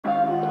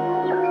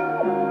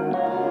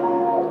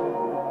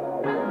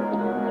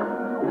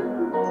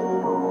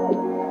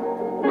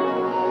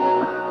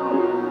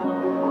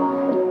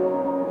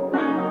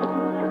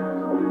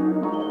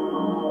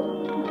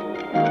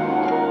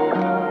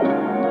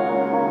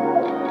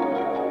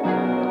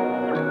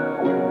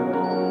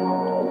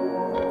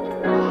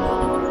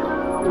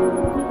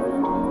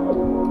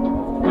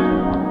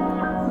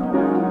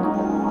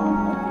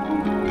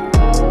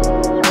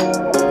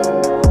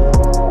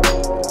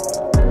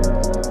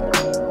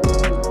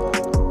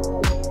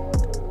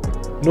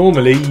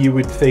Normally you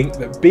would think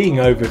that being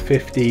over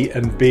 50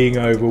 and being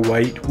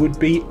overweight would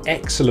be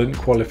excellent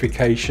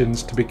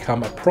qualifications to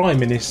become a Prime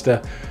Minister,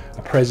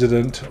 a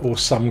President or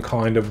some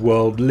kind of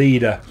world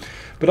leader.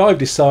 But I've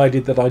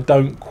decided that I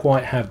don't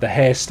quite have the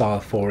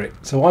hairstyle for it,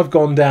 so I've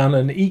gone down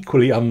an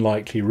equally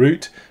unlikely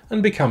route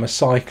and become a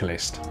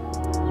cyclist.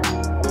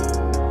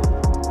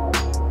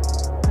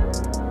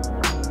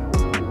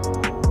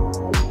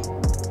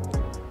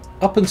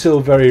 Up until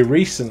very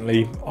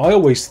recently, I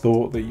always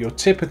thought that your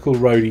typical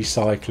roadie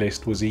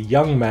cyclist was a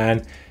young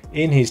man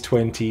in his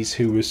 20s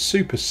who was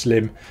super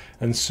slim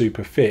and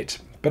super fit.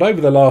 But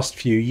over the last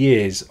few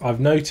years,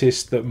 I've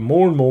noticed that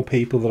more and more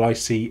people that I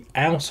see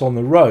out on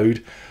the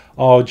road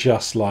are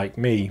just like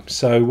me.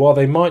 So while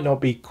they might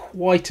not be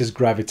quite as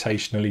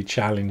gravitationally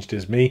challenged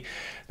as me,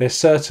 they're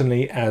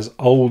certainly as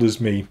old as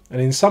me.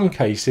 And in some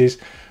cases,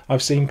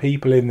 I've seen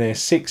people in their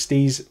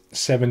 60s,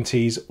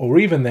 70s or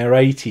even their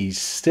 80s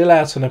still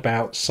out and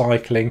about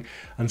cycling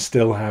and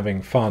still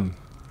having fun.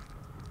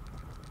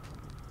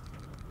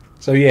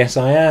 So yes,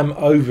 I am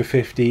over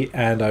 50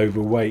 and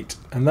overweight,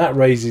 and that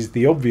raises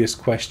the obvious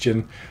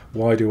question,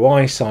 why do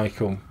I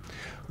cycle?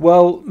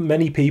 Well,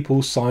 many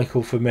people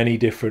cycle for many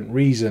different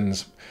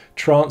reasons.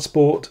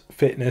 Transport,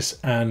 fitness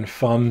and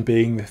fun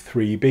being the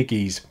three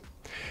biggies.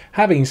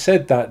 Having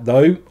said that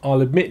though,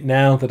 I'll admit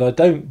now that I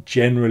don't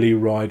generally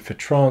ride for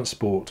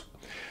transport.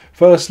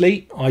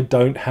 Firstly, I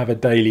don't have a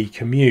daily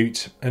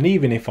commute, and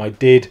even if I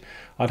did,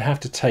 I'd have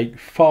to take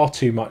far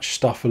too much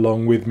stuff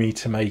along with me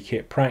to make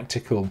it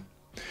practical.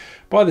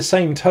 By the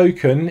same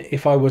token,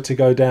 if I were to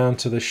go down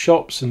to the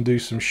shops and do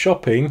some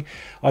shopping,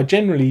 I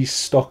generally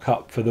stock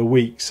up for the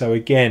week, so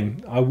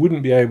again, I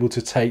wouldn't be able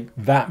to take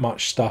that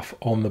much stuff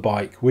on the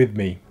bike with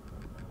me.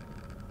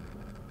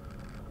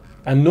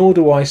 And nor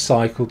do I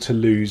cycle to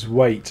lose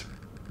weight.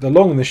 The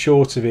long and the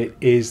short of it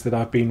is that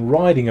I've been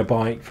riding a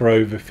bike for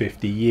over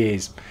 50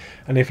 years,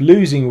 and if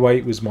losing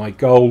weight was my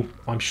goal,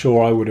 I'm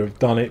sure I would have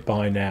done it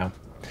by now.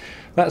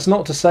 That's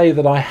not to say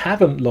that I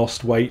haven't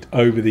lost weight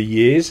over the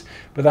years,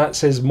 but that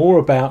says more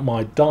about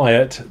my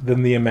diet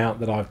than the amount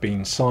that I've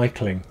been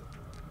cycling.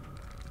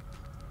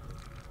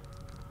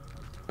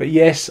 But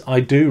yes, I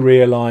do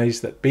realise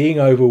that being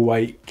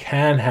overweight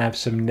can have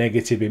some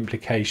negative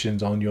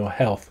implications on your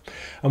health.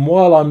 And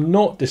while I'm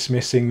not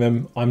dismissing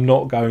them, I'm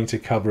not going to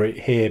cover it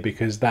here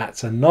because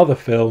that's another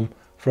film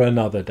for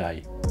another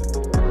day.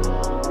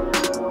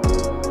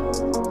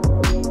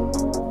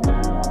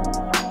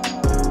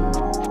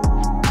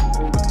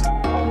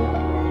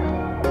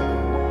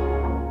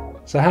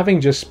 So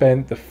having just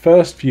spent the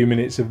first few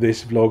minutes of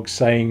this vlog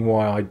saying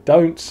why I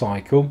don't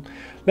cycle,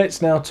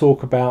 let's now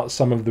talk about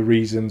some of the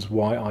reasons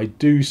why I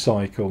do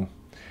cycle.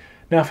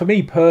 Now for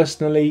me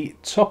personally,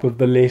 top of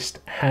the list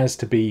has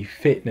to be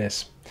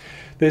fitness.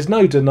 There's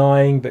no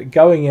denying that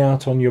going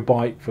out on your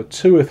bike for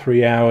 2 or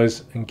 3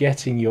 hours and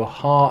getting your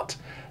heart,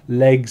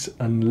 legs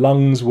and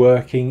lungs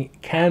working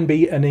can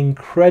be an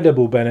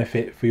incredible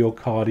benefit for your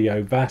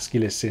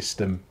cardiovascular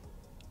system.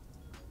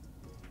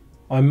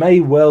 I may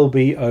well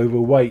be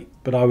overweight,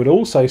 but I would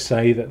also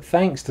say that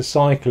thanks to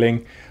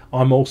cycling,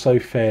 I'm also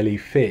fairly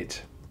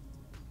fit.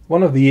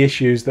 One of the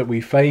issues that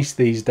we face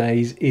these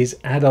days is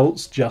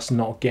adults just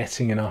not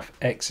getting enough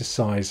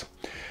exercise.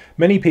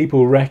 Many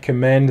people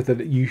recommend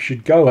that you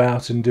should go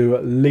out and do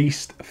at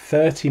least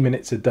 30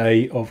 minutes a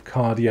day of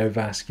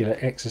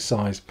cardiovascular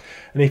exercise.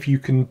 And if you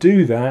can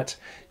do that,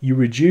 you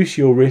reduce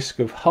your risk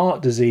of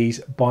heart disease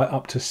by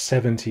up to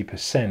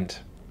 70%.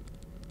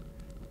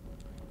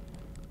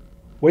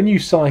 When you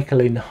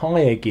cycle in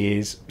higher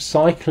gears,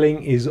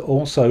 cycling is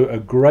also a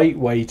great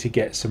way to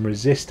get some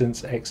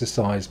resistance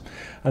exercise,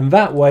 and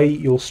that way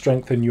you'll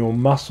strengthen your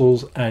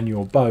muscles and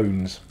your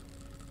bones.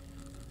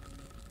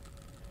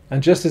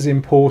 And just as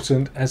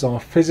important as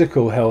our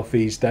physical health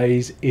these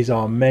days is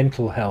our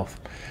mental health.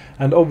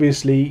 And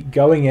obviously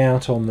going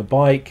out on the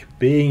bike,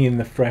 being in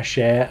the fresh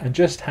air and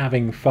just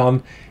having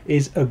fun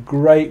is a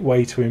great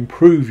way to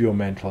improve your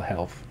mental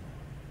health.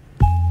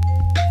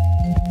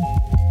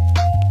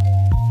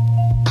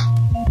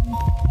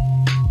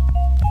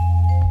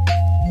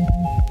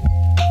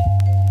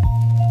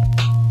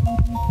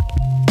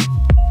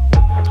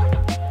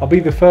 I'll be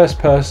the first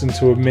person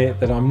to admit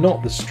that I'm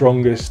not the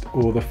strongest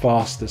or the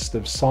fastest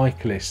of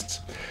cyclists,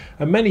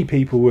 and many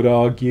people would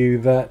argue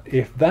that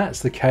if that's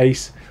the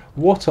case,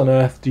 what on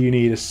earth do you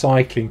need a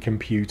cycling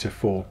computer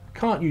for?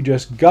 Can't you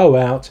just go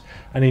out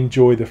and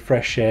enjoy the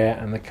fresh air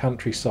and the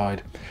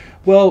countryside?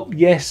 Well,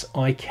 yes,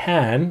 I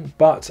can,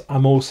 but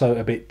I'm also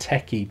a bit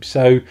techie,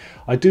 so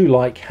I do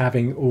like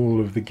having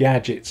all of the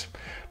gadgets.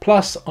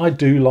 Plus, I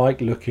do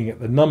like looking at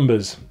the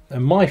numbers,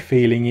 and my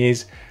feeling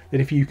is that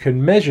if you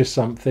can measure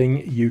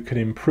something, you can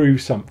improve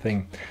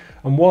something.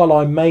 And while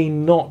I may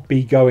not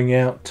be going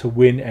out to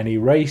win any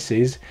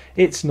races,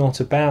 it's not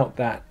about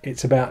that.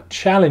 It's about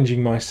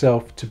challenging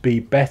myself to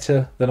be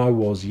better than I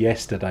was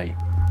yesterday.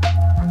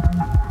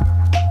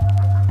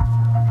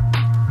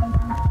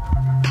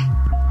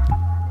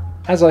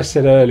 As I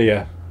said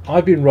earlier,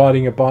 I've been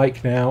riding a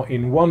bike now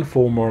in one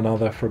form or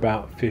another for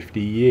about 50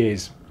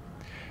 years.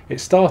 It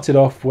started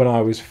off when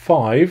I was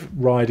 5,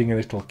 riding a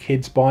little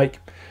kid's bike,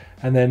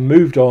 and then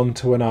moved on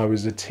to when I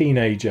was a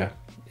teenager.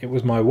 It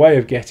was my way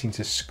of getting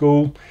to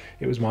school,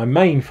 it was my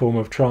main form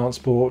of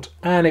transport,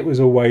 and it was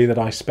a way that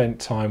I spent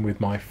time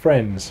with my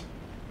friends.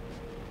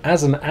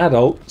 As an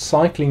adult,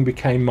 cycling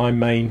became my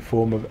main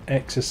form of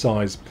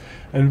exercise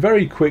and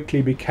very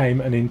quickly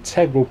became an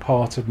integral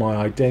part of my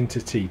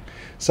identity.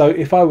 So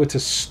if I were to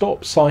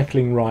stop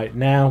cycling right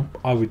now,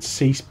 I would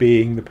cease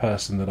being the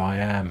person that I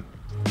am.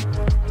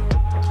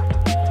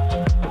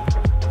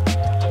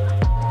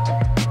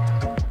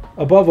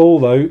 Above all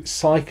though,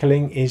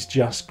 cycling is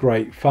just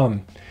great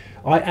fun.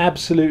 I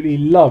absolutely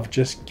love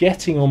just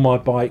getting on my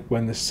bike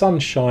when the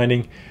sun's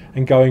shining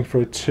and going for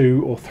a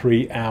 2 or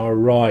 3 hour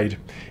ride.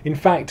 In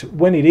fact,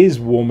 when it is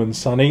warm and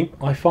sunny,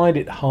 I find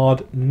it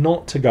hard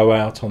not to go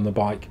out on the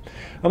bike.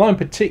 And I'm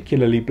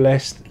particularly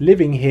blessed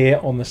living here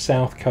on the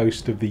south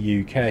coast of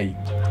the UK.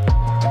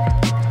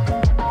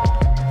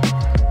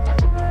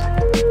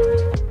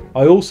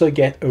 I also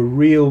get a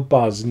real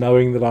buzz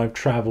knowing that I've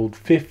travelled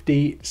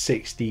 50,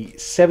 60,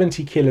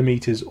 70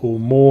 kilometres or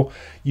more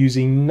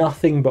using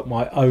nothing but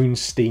my own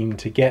steam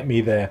to get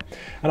me there.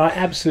 And I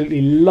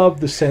absolutely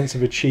love the sense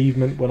of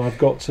achievement when I've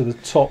got to the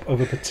top of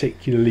a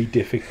particularly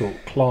difficult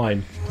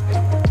climb.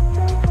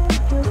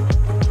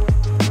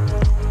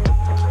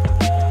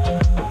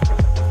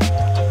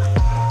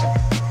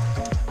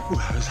 Ooh,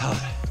 that was hard.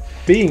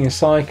 Being a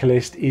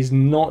cyclist is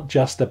not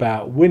just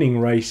about winning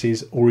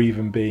races or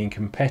even being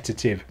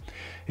competitive.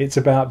 It's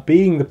about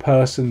being the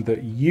person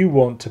that you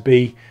want to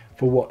be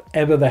for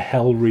whatever the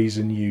hell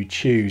reason you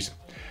choose.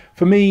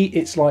 For me,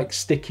 it's like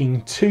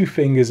sticking 2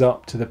 fingers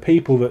up to the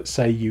people that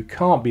say you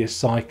can't be a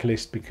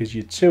cyclist because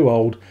you're too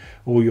old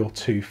or you're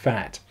too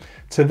fat.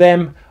 To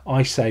them,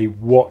 I say,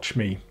 watch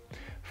me.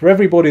 For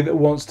everybody that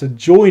wants to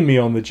join me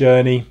on the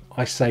journey,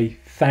 I say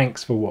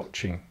thanks for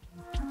watching.